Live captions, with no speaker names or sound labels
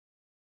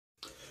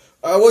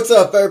What's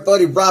up,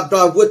 everybody? Rob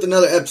Dog with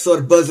another episode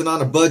of Buzzing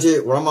on a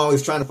Budget, where I'm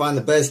always trying to find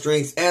the best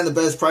drinks and the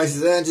best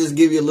prices and just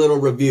give you a little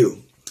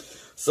review.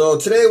 So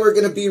today we're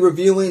going to be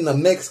reviewing the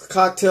Mixed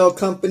Cocktail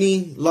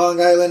Company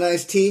Long Island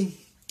Iced Tea.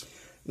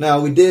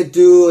 Now, we did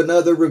do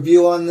another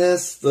review on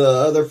this. The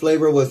other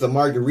flavor was the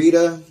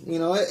margarita. You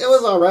know, it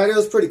was alright. It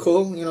was pretty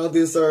cool. You know,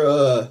 these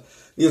are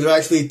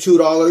actually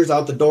 $2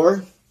 out the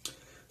door.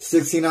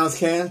 16-ounce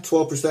can,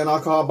 12%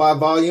 alcohol by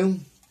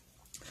volume.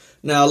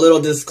 Now, a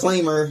little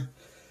disclaimer.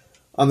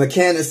 On the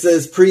can it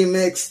says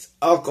pre-mixed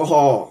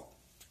alcohol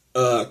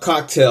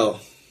cocktail.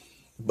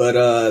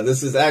 But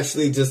this is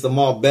actually just a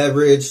malt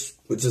beverage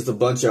with just a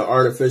bunch of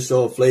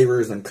artificial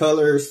flavors and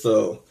colors.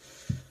 So,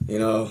 you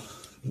know,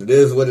 it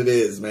is what it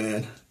is,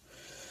 man.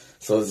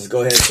 So let's just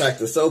go ahead and crack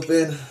this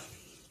open.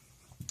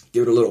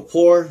 Give it a little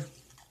pour.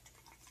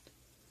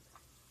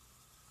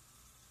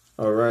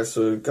 Alright,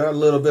 so it got a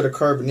little bit of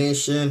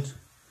carbonation.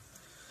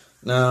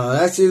 Now,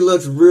 it actually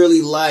looks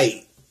really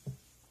light.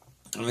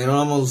 I mean, it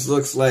almost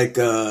looks like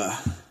apple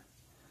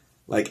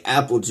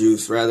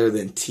juice rather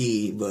than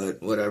tea,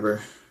 but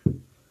whatever.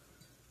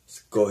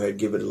 Let's go ahead and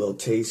give it a little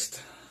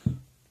taste. A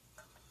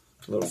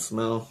little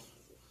smell.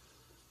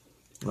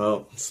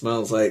 Well, it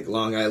smells like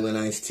Long Island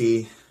iced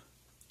tea.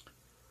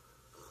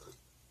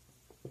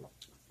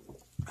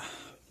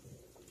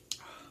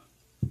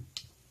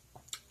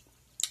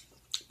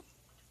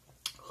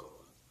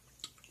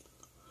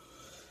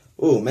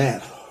 Oh,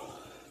 man.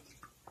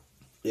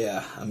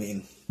 Yeah, I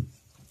mean,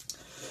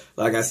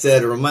 like I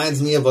said, it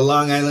reminds me of a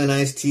Long Island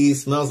iced tea.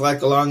 Smells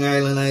like a Long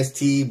Island iced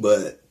tea,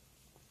 but,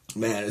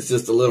 man, it's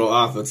just a little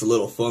off. It's a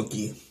little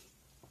funky.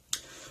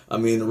 I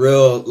mean,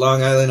 real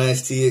Long Island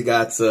iced tea, it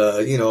got,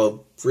 you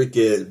know,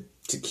 freaking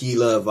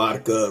tequila,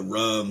 vodka,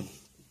 rum,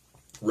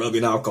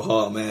 rubbing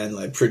alcohol, man.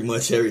 Like, pretty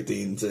much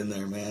everything's in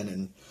there, man.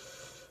 And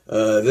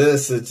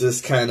this is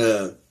just kind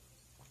of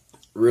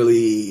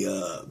really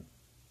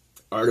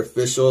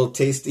artificial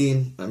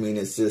tasting. I mean,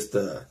 it's just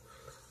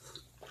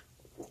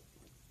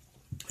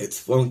it's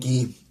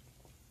funky,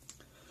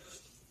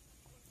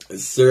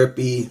 it's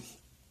syrupy.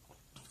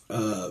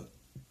 I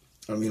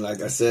mean,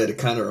 like I said, it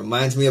kind of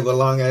reminds me of a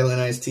Long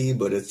Island iced tea,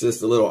 but it's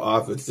just a little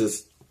off. It's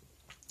just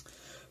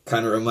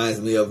kind of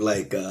reminds me of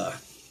like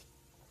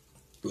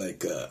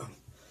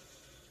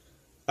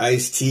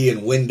iced tea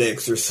and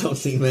Windex or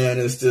something, man.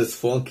 It's just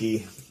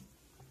funky.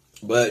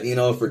 But, you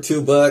know, for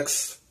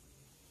 $2,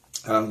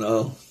 I don't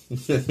know.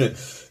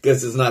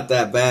 Guess it's not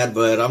that bad,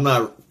 but I'm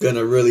not going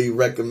to really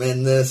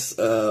recommend this.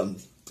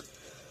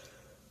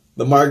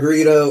 The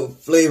margarita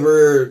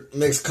flavor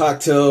mixed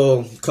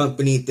cocktail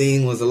company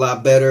thing was a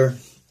lot better.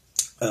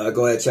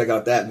 Go ahead and check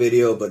out that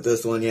video. But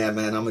this one, yeah,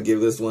 man, I'm going to give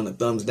this one a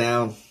thumbs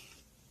down.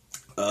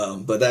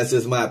 But that's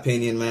just my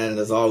opinion, man.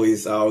 As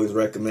always, I always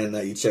recommend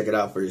that you check it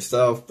out for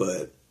yourself.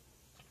 But,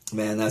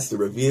 man, that's the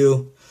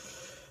review.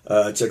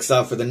 Check us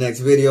out for the next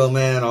video,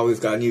 man. Always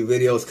got new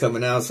videos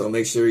coming out. So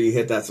make sure you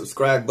hit that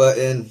subscribe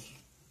button.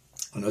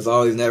 And as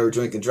always, never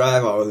drink and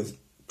drive. Always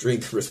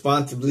drink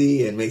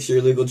responsibly and make sure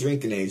you're legal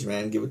drinking age,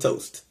 man. Give a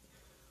toast.